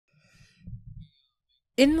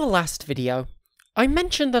In the last video, I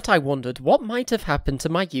mentioned that I wondered what might have happened to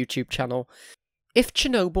my YouTube channel if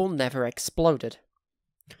Chernobyl never exploded.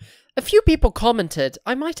 A few people commented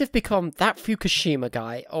I might have become That Fukushima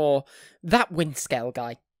Guy or That Windscale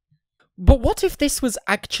Guy. But what if this was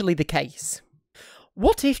actually the case?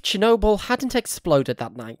 What if Chernobyl hadn't exploded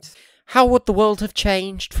that night? How would the world have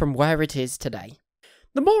changed from where it is today?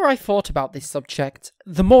 The more I thought about this subject,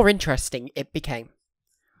 the more interesting it became.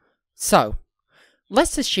 So,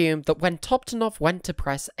 let's assume that when Toptonov went to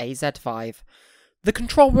press AZ5, the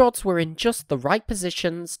control rods were in just the right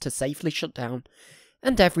positions to safely shut down,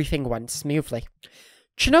 and everything went smoothly.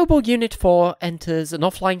 Chernobyl Unit 4 enters an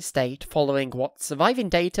offline state following what surviving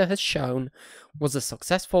data has shown was a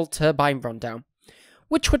successful turbine rundown,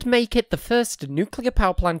 which would make it the first nuclear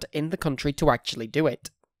power plant in the country to actually do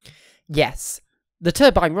it. Yes, the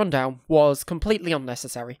turbine rundown was completely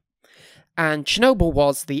unnecessary, and Chernobyl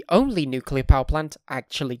was the only nuclear power plant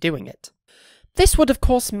actually doing it. This would of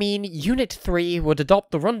course mean Unit 3 would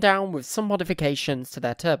adopt the rundown with some modifications to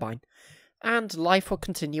their turbine, and life would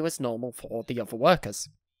continue as normal for the other workers.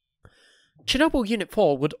 Chernobyl Unit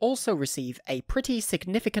 4 would also receive a pretty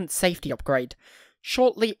significant safety upgrade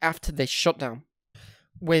shortly after this shutdown,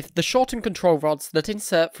 with the shortened control rods that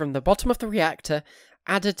insert from the bottom of the reactor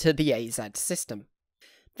added to the AZ system.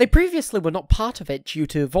 They previously were not part of it due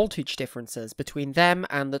to voltage differences between them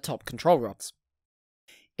and the top control rods.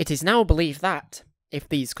 It is now believed that, if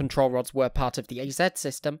these control rods were part of the AZ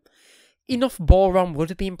system, enough boron would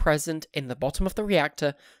have been present in the bottom of the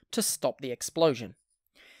reactor to stop the explosion,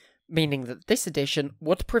 meaning that this addition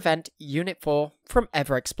would prevent Unit 4 from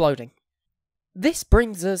ever exploding. This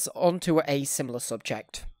brings us onto a similar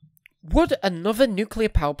subject. Would another nuclear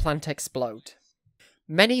power plant explode?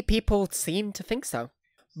 Many people seem to think so,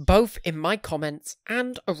 both in my comments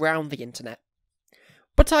and around the internet.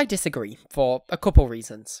 But I disagree, for a couple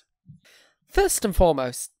reasons. First and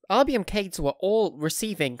foremost, RBMKs were all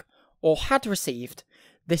receiving, or had received,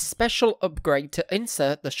 this special upgrade to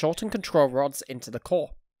insert the shortened control rods into the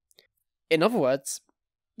core. In other words,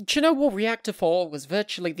 Chernobyl Reactor 4 was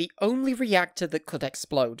virtually the only reactor that could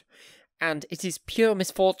explode, and it is pure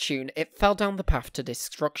misfortune it fell down the path to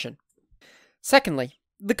destruction. Secondly,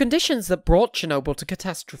 the conditions that brought Chernobyl to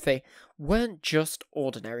catastrophe weren't just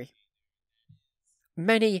ordinary.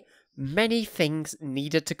 Many things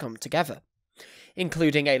needed to come together,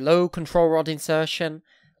 including a low control rod insertion,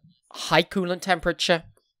 high coolant temperature,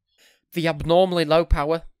 the abnormally low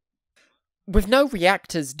power. With no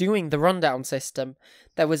reactors doing the rundown system,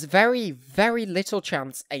 there was very little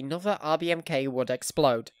chance another RBMK would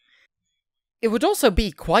explode. It would also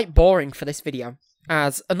be quite boring for this video,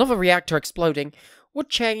 as another reactor exploding would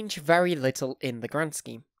change very little in the grand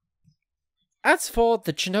scheme. As for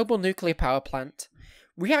the Chernobyl nuclear power plant,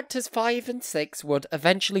 reactors 5 and 6 would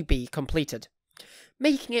eventually be completed,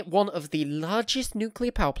 making it one of the largest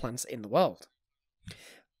nuclear power plants in the world.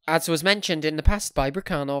 As was mentioned in the past by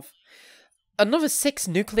Brukhanov, another 6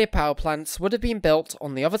 nuclear power plants would have been built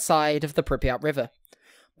on the other side of the Pripyat River,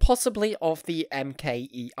 possibly of the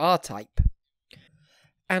MKER type,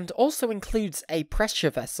 and also includes a pressure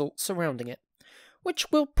vessel surrounding it,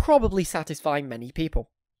 which will probably satisfy many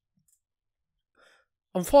people.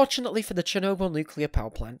 Unfortunately for the Chernobyl nuclear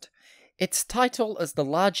power plant, its title as the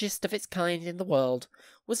largest of its kind in the world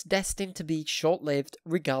was destined to be short-lived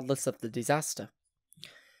regardless of the disaster.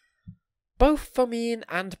 Both Fomin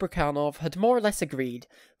and Brukhanov had more or less agreed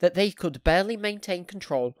that they could barely maintain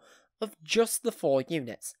control of just the 4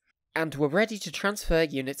 units, and were ready to transfer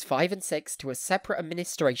Units 5 and 6 to a separate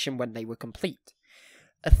administration when they were complete,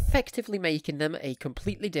 effectively making them a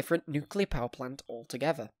completely different nuclear power plant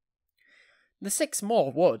altogether. The 6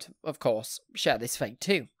 more would, of course, share this fate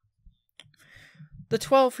too. The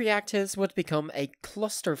 12 reactors would become a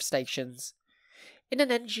cluster of stations in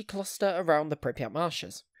an energy cluster around the Pripyat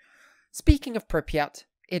marshes. Speaking of Pripyat,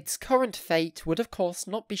 its current fate would of course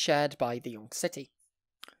not be shared by the young city.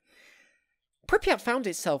 Pripyat found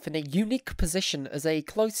itself in a unique position as a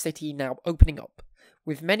closed city now opening up,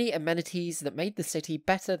 with many amenities that made the city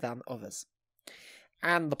better than others.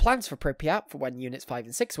 And the plans for Pripyat for when Units 5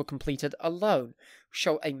 and 6 were completed alone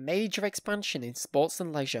show a major expansion in sports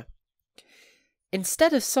and leisure.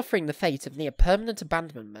 Instead of suffering the fate of near permanent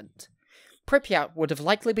abandonment, Pripyat would have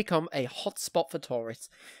likely become a hotspot for tourists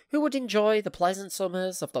who would enjoy the pleasant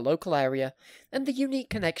summers of the local area and the unique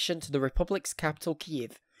connection to the Republic's capital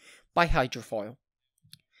Kyiv by hydrofoil.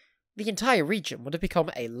 The entire region would have become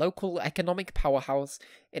a local economic powerhouse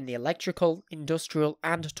in the electrical, industrial,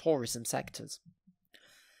 and tourism sectors.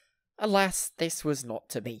 Alas, this was not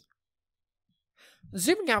to be.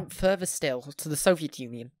 Zooming out further still to the Soviet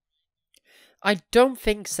Union, I don't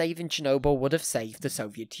think saving Chernobyl would have saved the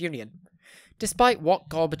Soviet Union, despite what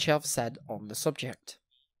Gorbachev said on the subject.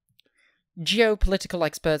 Geopolitical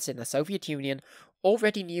experts in the Soviet Union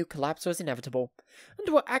already knew collapse was inevitable,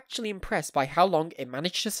 and were actually impressed by how long it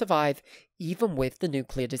managed to survive even with the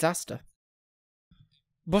nuclear disaster.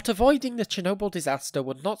 But avoiding the Chernobyl disaster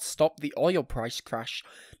would not stop the oil price crash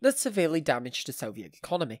that severely damaged the Soviet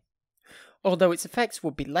economy, although its effects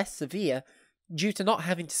would be less severe due to not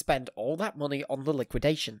having to spend all that money on the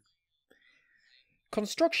liquidation.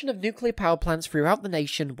 Construction of nuclear power plants throughout the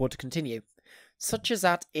nation would continue, such as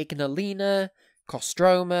at Ignalina,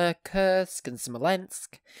 Kostroma, Kursk, and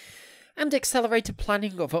Smolensk, and accelerated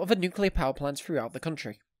planning of other nuclear power plants throughout the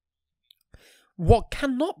country. What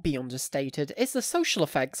cannot be understated is the social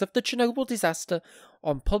effects of the Chernobyl disaster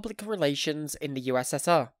on public relations in the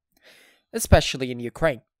USSR, especially in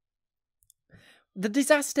Ukraine. The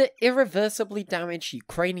disaster irreversibly damaged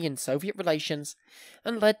Ukrainian-Soviet relations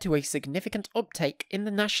and led to a significant uptake in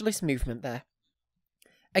the nationalist movement there.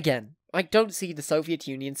 Again, I don't see the Soviet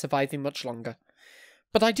Union surviving much longer,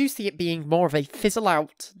 but I do see it being more of a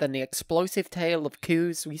fizzle-out than the explosive tale of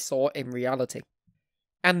coups we saw in reality.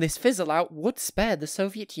 And this fizzle-out would spare the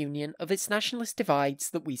Soviet Union of its nationalist divides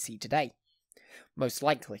that we see today. Most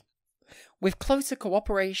likely. With closer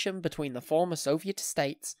cooperation between the former Soviet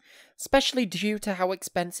states, especially due to how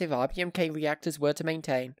expensive RBMK reactors were to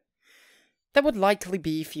maintain, there would likely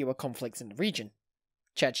be fewer conflicts in the region.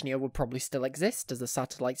 Chechnya would probably still exist as a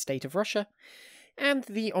satellite state of Russia, and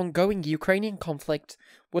the ongoing Ukrainian conflict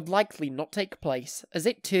would likely not take place, as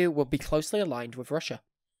it too would be closely aligned with Russia.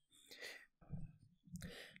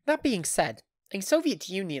 That being said, a Soviet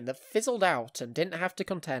Union that fizzled out and didn't have to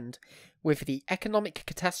contend with the economic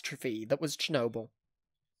catastrophe that was Chernobyl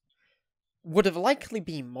would have likely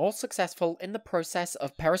been more successful in the process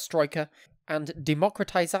of perestroika and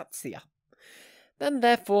democratization, then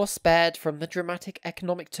therefore spared from the dramatic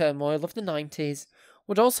economic turmoil of the 90s,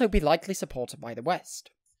 would also be likely supported by the West.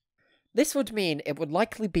 This would mean it would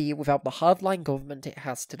likely be without the hardline government it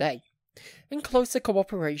has today, in closer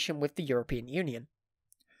cooperation with the European Union.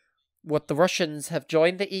 Would the Russians have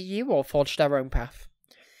joined the EU or forged their own path?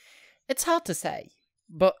 It's hard to say,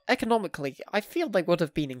 but economically I feel they would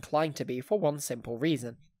have been inclined to be for one simple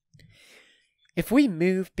reason. If we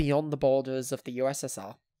move beyond the borders of the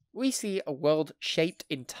USSR, we see a world shaped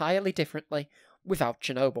entirely differently without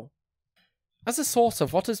Chernobyl, as a source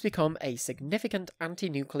of what has become a significant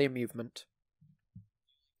anti-nuclear movement.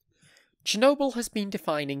 Chernobyl has been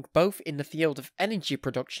defining both in the field of energy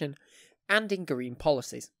production and in green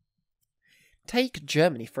policies. Take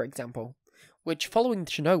Germany, for example, which, following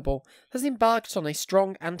Chernobyl, has embarked on a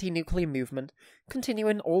strong anti-nuclear movement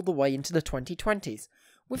continuing all the way into the 2020s,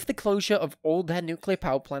 with the closure of all their nuclear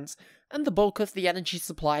power plants and the bulk of the energy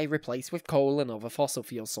supply replaced with coal and other fossil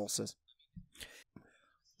fuel sources.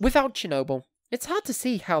 Without Chernobyl, it's hard to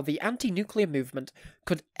see how the anti-nuclear movement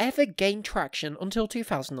could ever gain traction until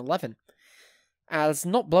 2011, as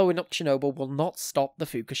not blowing up Chernobyl will not stop the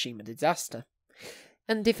Fukushima disaster,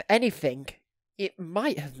 and if anything, it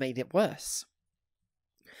might have made it worse.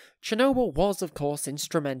 Chernobyl was, of course,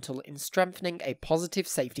 instrumental in strengthening a positive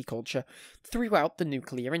safety culture throughout the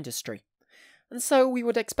nuclear industry, and so we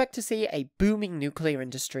would expect to see a booming nuclear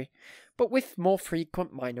industry, but with more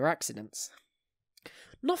frequent minor accidents.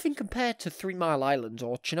 Nothing compared to 3 Mile Island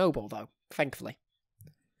or Chernobyl, though, thankfully.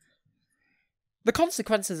 The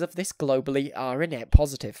consequences of this globally are in net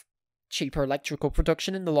positive. Cheaper electrical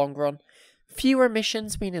production in the long run, fewer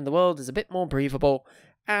emissions meaning the world is a bit more breathable,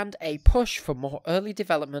 and a push for more early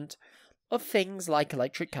development of things like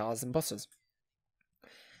electric cars and buses.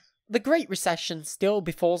 The Great Recession still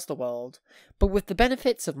befalls the world, but with the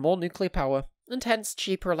benefits of more nuclear power, and hence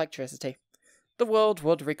cheaper electricity, the world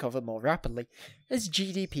would recover more rapidly, as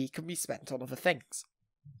GDP can be spent on other things.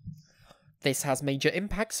 This has major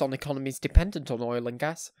impacts on economies dependent on oil and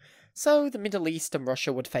gas, so the Middle East and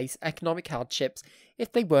Russia would face economic hardships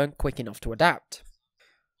if they weren't quick enough to adapt.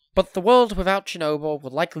 But the world without Chernobyl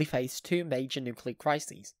would likely face 2 major nuclear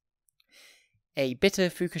crises. A bitter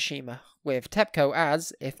Fukushima, with TEPCO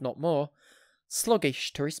as, if not more,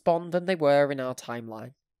 sluggish to respond than they were in our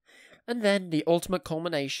timeline, and then the ultimate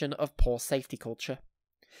culmination of poor safety culture.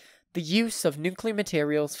 The use of nuclear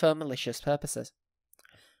materials for malicious purposes.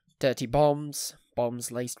 Dirty bombs,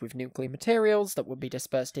 bombs laced with nuclear materials that would be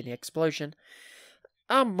dispersed in the explosion,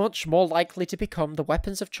 are much more likely to become the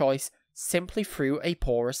weapons of choice simply through a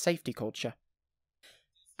poorer safety culture.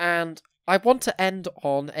 And I want to end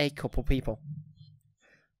on a couple people.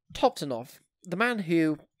 Toptonov, the man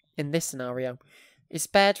who, in this scenario, is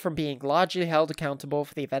spared from being largely held accountable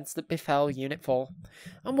for the events that befell Unit 4,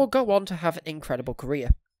 and will go on to have an incredible career.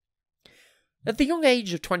 At the young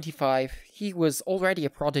age of 25, he was already a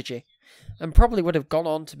prodigy, and probably would have gone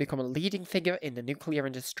on to become a leading figure in the nuclear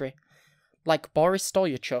industry, like Boris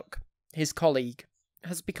Stolyachuk, his colleague,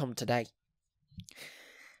 has become today.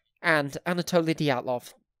 And Anatoly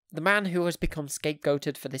Dyatlov, the man who has become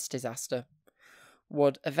scapegoated for this disaster,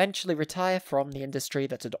 would eventually retire from the industry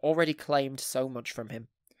that had already claimed so much from him,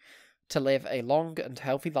 to live a long and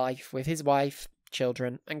healthy life with his wife,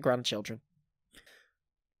 children, and grandchildren.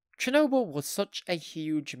 Chernobyl was such a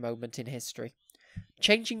huge moment in history,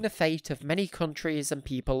 changing the fate of many countries and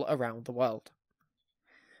people around the world.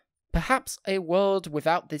 Perhaps a world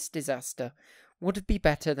without this disaster would be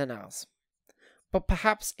better than ours, but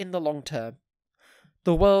perhaps in the long term,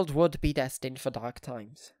 the world would be destined for dark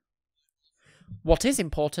times. What is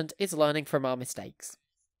important is learning from our mistakes,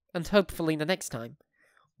 and hopefully the next time,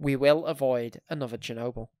 we will avoid another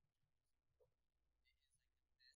Chernobyl.